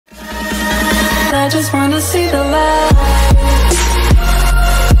just wanna see the light.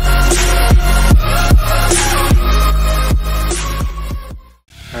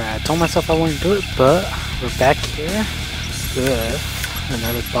 Alright, I told myself I wouldn't do it, but we're back here with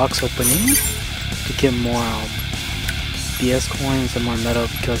another box opening to get more BS coins and more metal,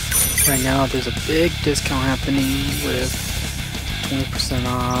 because right now there's a big discount happening with 20%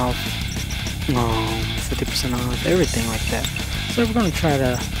 off, 50% off, everything like that. So we're gonna try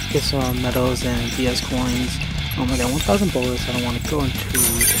to get some metals and BS coins. Oh my god, 1,000 bullets. I don't want to go into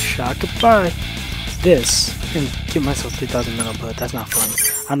the shop to buy this and give myself 3,000 metal, but that's not fun.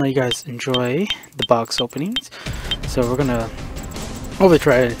 I know you guys enjoy the box openings, so we're gonna hopefully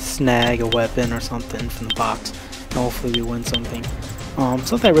try to snag a weapon or something from the box, and hopefully we win something.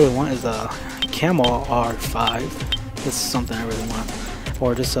 Something I really want is a camo R5. This is something I really want,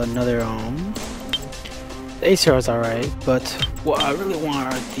 or just another the ACR is alright, but what I really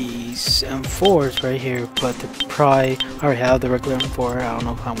want are these M4s right here, but I already have the regular M4. I don't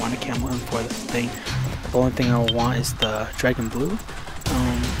know if I want a camo M4 this thing. The only thing I want is the Dragon Blue.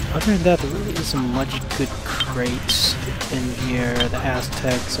 Other than that, there really isn't much good crates in here. The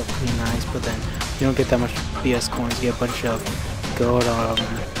Aztecs are pretty nice, but then you don't get that much BS coins. You get a bunch of gold, I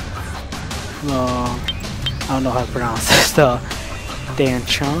don't know how to pronounce this, the Dan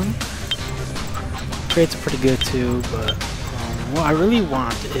Chung. Crates are pretty good too, but what I really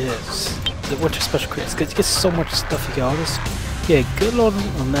want is the winter special crates, because you get so much stuff. You get all this, yeah, good load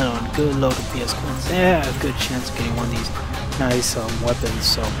of metal and good load of BS coins. Yeah, a good chance of getting one of these nice weapons,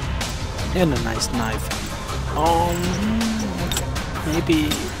 so, and a nice knife. Maybe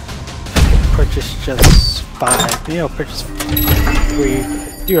purchase just 5. Maybe I'll purchase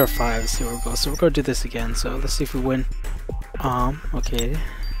 3 or 5. See where we go. So we're gonna do this again. So let's see if we win. Okay.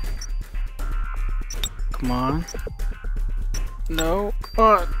 Come on. No, come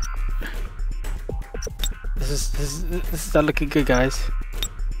on. This is not looking good, guys.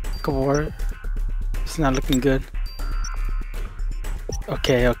 Come on. It's not looking good.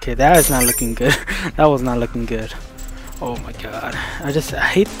 Okay, that is not looking good. That was not looking good. Oh my god. I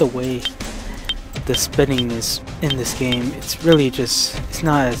hate the way the spinning is in this game. It's really just, it's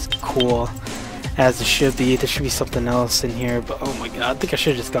not as cool as it should be. There should be something else in here, but oh my god, I think I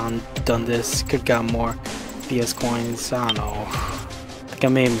should have just done this. Could have got more BS coins. I don't know. I think I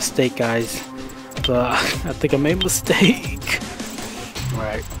made a mistake, guys. But I think I made a mistake.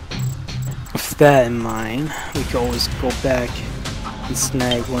 Right. With that in mind, we can always go back and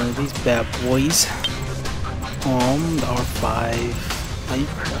snag one of these bad boys. The R5. I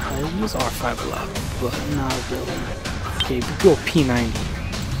use R5 a lot, but not really. Okay, we go P90.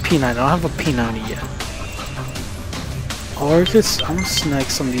 P90. I don't have a P90 yet. Or just, I'm gonna snag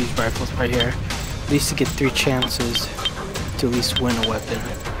some of these rifles right here. At least to get 3 chances to at least win a weapon,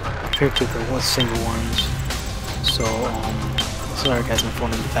 compared to the single ones. So, sorry guys, my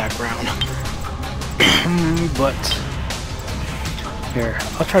phone in the background. But here,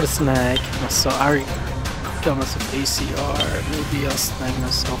 I'll try to snag myself. I already got myself ACR. Maybe I'll snag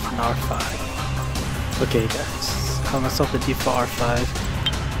myself an R5. Okay, guys, I got myself the default R5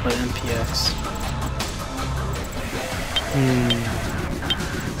 with MPX.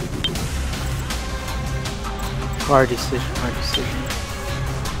 Hard decision.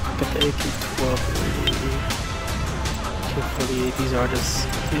 Got the AK-12, AK-48. These are the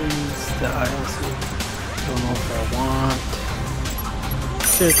skins that I also don't know if I want.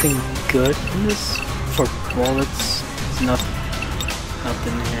 Is everything good in this? For bullets, there's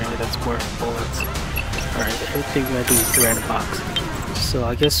nothing here that's worth bullets. Alright, everything we gotta do is throw in a box. So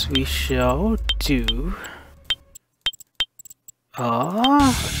I guess we shall do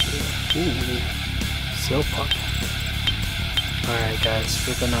Seal Puck. Alright guys,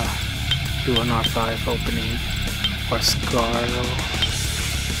 we're gonna do an R5 opening or Scar. Oh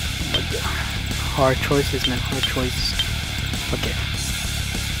my god. Hard choices, man, hard choices. Okay.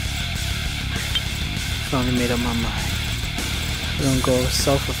 Finally made up my mind. We're gonna go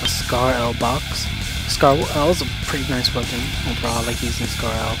south with a Scar L box. Scar L is a pretty nice weapon overall. I like using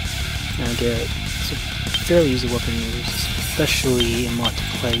Scar L. And it's a fairly easy weapon to use, especially in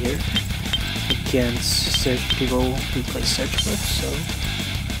multiplayer against people who play Search with. So,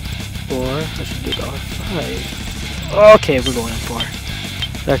 or I should do the R5. Okay, we're going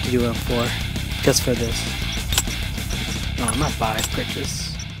M4. We have to do M4 just for this. No, not buy, purchase.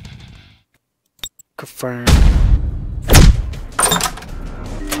 Confirm.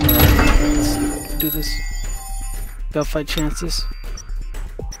 Alright, let's do this. Gunfight chances.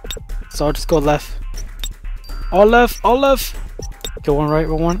 So I'll just go left. All left, all left. Go one right,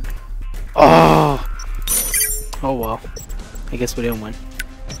 one. Oh! Oh well. I guess we didn't win.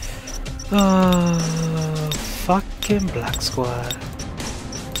 Fucking Black Squad.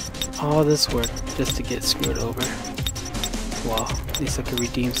 All this work just to get screwed over. Well, at least I could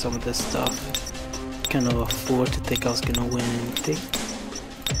redeem some of this stuff. Kind of a fool to think I was gonna win anything.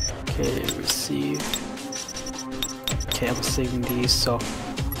 Okay, receive. Okay, I'm saving these. So,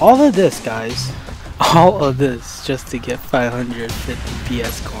 all of this, guys. All of this just to get 550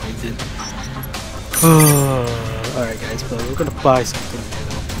 PS coins in. Alright, guys, but we're gonna buy something here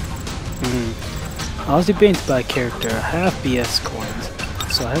though. I was debating to buy a character. I have BS coins,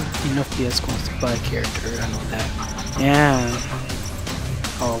 so I have enough BS coins to buy a character. I know that. And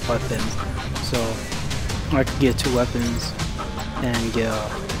oh, weapon. So I could get 2 weapons and get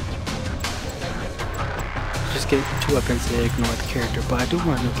just get 2 weapons to ignore the character. But I do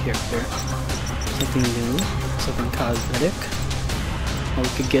want a new character, something new, something cosmetic. Or we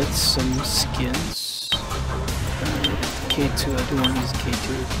could get some skins. K2. I do want to use K2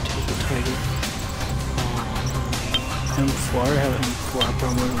 to target. M4, I have M4, I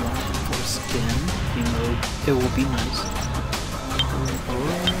probably want M4 skin, you know, it will be nice.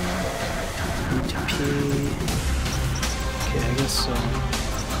 UTP. Okay, I guess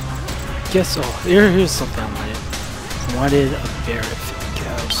so. Here's something I wanted a bear for the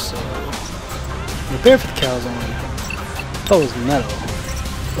cow, so the bear for the cow is only, I thought it was metal,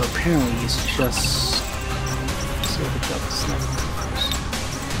 but apparently it's just silver double sniper.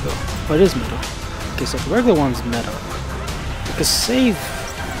 But it is metal. Okay, so the regular one's metal. I could save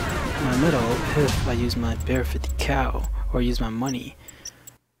my metal if I use my bear for the cow, or use my money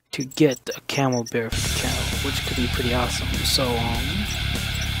to get a camel bear for the cow, which could be pretty awesome. So,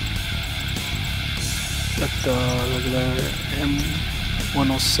 got the regular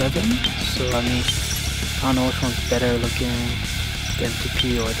M107. So I mean, I don't know which one's better looking, the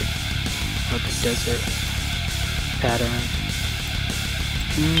MTP or the desert pattern.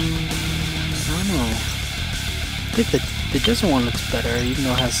 I don't know. I think the desert one looks better, even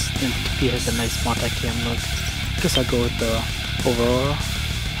though it has a nice multi-cam look. I guess I'll go with the Aurora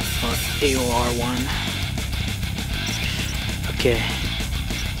or AOR one. Okay,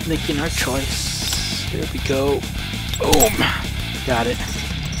 making our choice. Here we go. Boom! Got it.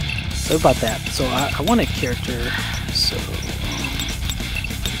 So about that. So I want a character. So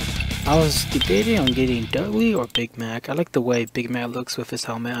I was debating on getting Dudley or Big Mac. I like the way Big Mac looks with his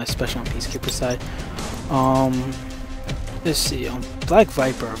helmet, especially on Peacekeeper side. Let's see, on Black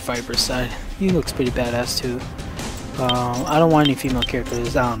Viper or Viper side, he looks pretty badass too. I don't want any female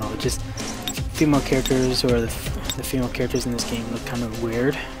characters. I don't know, just female characters, or the female characters in this game look kind of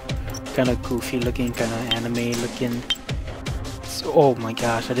weird, kind of goofy looking, kind of anime looking. So, oh my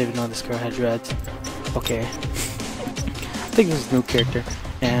gosh, I didn't even know this girl had dreads. Okay, I think this is a new character,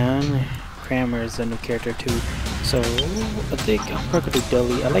 and Kramer is a new character too. So I think I'm probably gonna do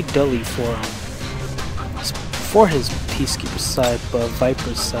Dudley. I like Dudley for his Peacekeeper side, but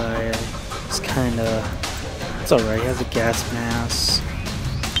Viper's side is kinda, it's alright. He has a gas mask,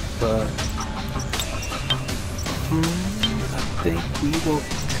 but I think we will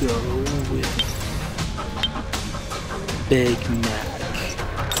go with Big Mac.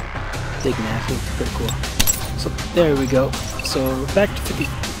 Big Mac looks pretty cool. So there we go. So we're back to 50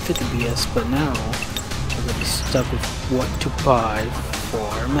 BS, but now we're gonna be stuck with what to buy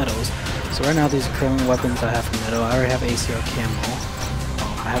for medals. So right now these are current weapons I have for metal. I already have ACR camo.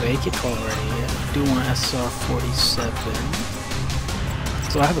 I have AK-12 already. I do want SR-47.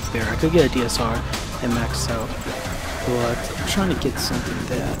 So I have a bear. I could get a DSR and max out, but I'm trying to get something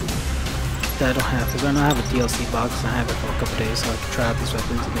that I don't have. Because right now I have a DLC box and I have it for a couple days, so I can try out these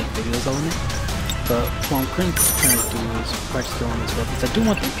weapons and make videos on it. But what I'm currently trying to do is practice on these weapons. I do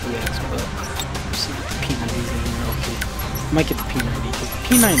want the PX, but let's see, the P90 is in here. Okay, I might get the P90 because the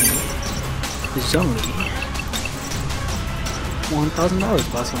P90 is only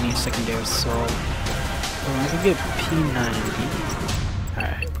 $1,000, but I need secondary, so I can get P90.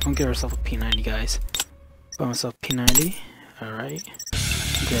 Alright, we're gonna get ourselves a P90, guys. Buy myself P90. Alright.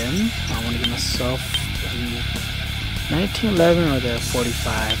 Then I want to get myself a 1911 or the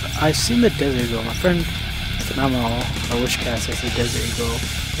 45. I've seen the Desert Eagle. My friend Phenomenal or Wishcast has the Desert Eagle.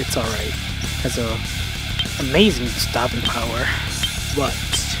 It's alright. Has a amazing stopping power, but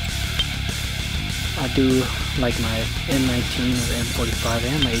I do like my M19 or the M45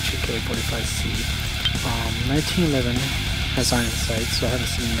 and my HK45C. 1911 has iron sight, so I haven't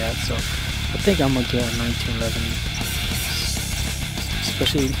seen that. So I think I'm gonna get a 1911.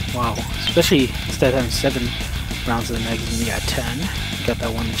 Especially instead of having 7 rounds of the magazine, we got 10. We got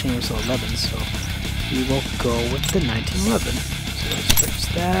that one chain, so 11. So we will go with the 1911. So let's purchase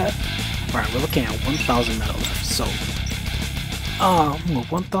that. Alright, we're looking at 1,000 metal left. So Oh,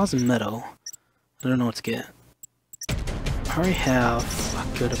 1000 metal. I don't know what to get. I already have a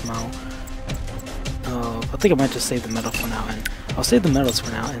good amount. I think I might just save the metal for now, and I'll save the metals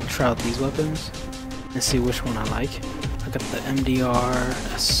for now and try out these weapons and see which one I like. I got the MDR,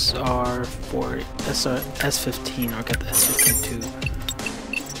 SR4, S15, or I got the S15 too.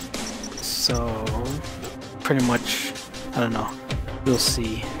 So, pretty much, I don't know. We'll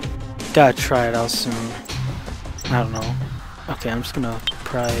see. Gotta try it out soon. I don't know. Okay, I'm just gonna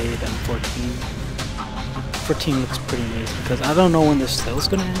try it at 14. 14 looks pretty amazing because I don't know when this sale's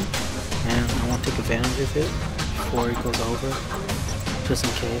gonna end, and I want to take advantage of it before it goes over, just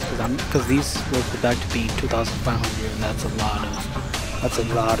in case. Because these will go back to being 2,500, and that's a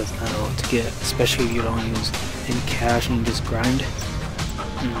lot of metal to get, especially if you don't use any cash and you just grind.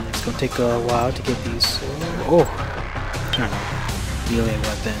 It's gonna take a while to get these. Oh, I don't know. Melee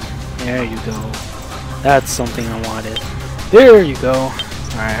weapon. There you go. That's something I wanted. There you go.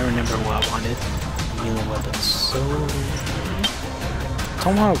 Alright, I remember what I wanted. Melee weapon. So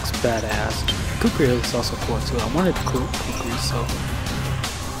Tomahawk looks badass. Kukri looks also cool too. I wanted the Kukri, so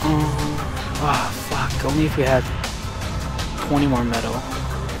fuck. Only if we had 20 more metal.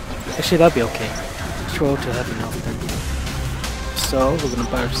 Actually, that'd be okay. Scroll to heavy enough then. So we're gonna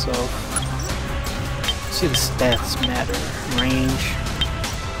buy ourselves. See, the stats matter. Range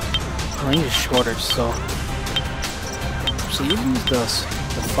is shorter, so you use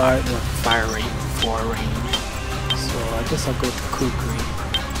the fire rate for range. So I guess I'll go with the Kukri.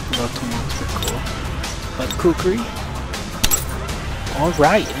 Without Tomahawk's pretty cool. But Kukri.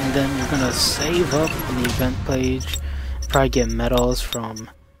 Alright, and then we're gonna save up on the event page. Probably get medals from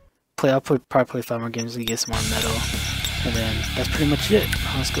I'll probably play 5 more games to get some more metal. And then that's pretty much it.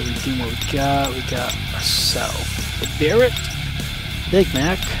 Let's go redeem what we got. We got ourselves the Barrett, Big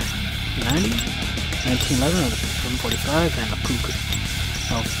Mac, 90, 1911, 745, and a Kukri.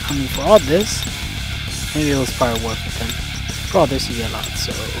 Well, I mean, for all this, maybe it was probably worth it then. For all this, you get a lot. So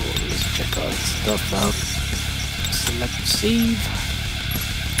let's check all this stuff out. Select save.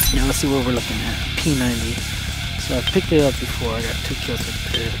 Now let's see what we're looking at. P90. So I picked it up before. I got 2 kills with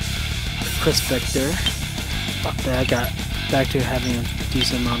the Prospector. Fuck that, I got back to having a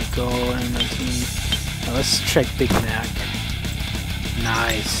decent amount of gold and 19. Now let's check Big Mac.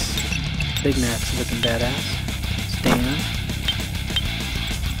 Nice. Big Mac's looking badass. Stan.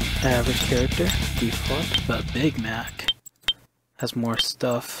 Average character. Default. But Big Mac has more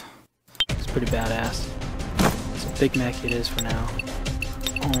stuff. It's pretty badass. So Big Mac it is for now.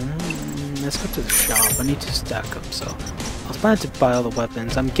 Let's go to the shop. I need to stack up, so I was planning to buy all the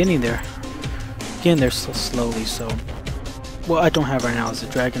weapons. I'm getting there. So slowly, so what I don't have right now is the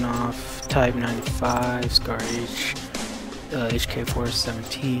Dragunov, Type 95, Scar H,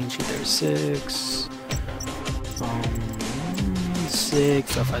 HK417, G36,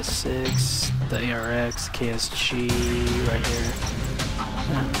 6, L56, the ARX, KSG right here.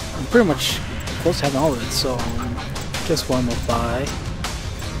 I'm pretty much close to having all of it, so just one more buy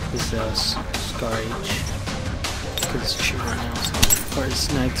is the Scar H, because it's cheap right now, so, or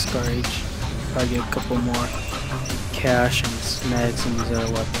snag Scar H. Probably get a couple more cash and snags and these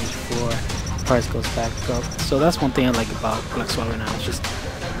other weapons before the price goes back up. So that's one thing I like about Black Squad right now. It's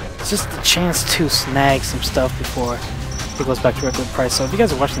just the chance to snag some stuff before it goes back to regular price. So if you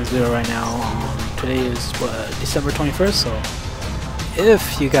guys are watching this video right now, today is what, December 21st. So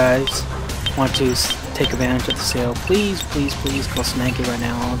if you guys want to take advantage of the sale, please go snag it right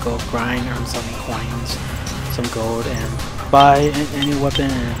now. Go grind, earn some coins, some gold, and buy any weapon.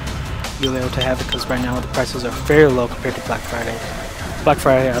 And you'll be able to have it, because right now the prices are very low compared to Black Friday. Black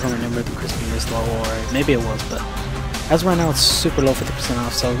Friday, I don't remember the Christmas this low, or maybe it was, but as of right now it's super low, 50%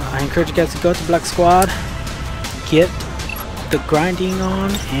 off. So I encourage you guys to go to Black Squad, get the grinding on,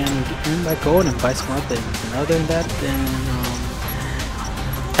 and earn that gold and buy some weapons. And other than that, then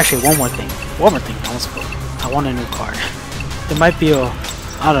actually one more thing I want a new card. It might be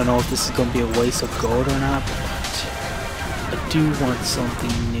I don't know if this is gonna be a waste of gold or not, but I do want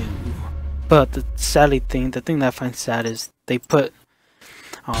something new. But the thing that I find sad is they put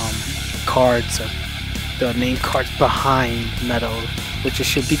cards, the name cards behind metal, which it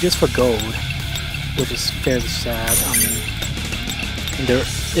should be just for gold, which is fairly sad. I mean, and there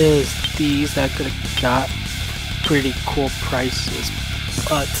is these that could have got pretty cool prices,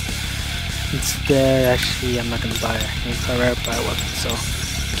 but instead, actually, I'm not gonna buy it. I'm gonna buy a weapon, so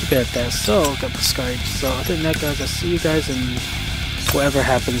keep it at that. So got the Scar. So other than that, guys, I'll see you guys in whatever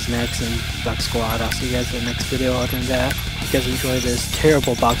happens next in Black Squad. I'll see you guys in the next video. Other than that, if you guys enjoyed this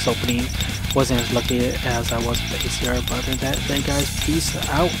terrible box opening, wasn't as lucky as I was with the ACR, but other than that, then guys, peace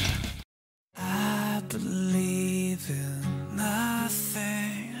out. I believe in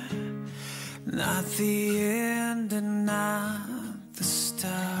Not the end and not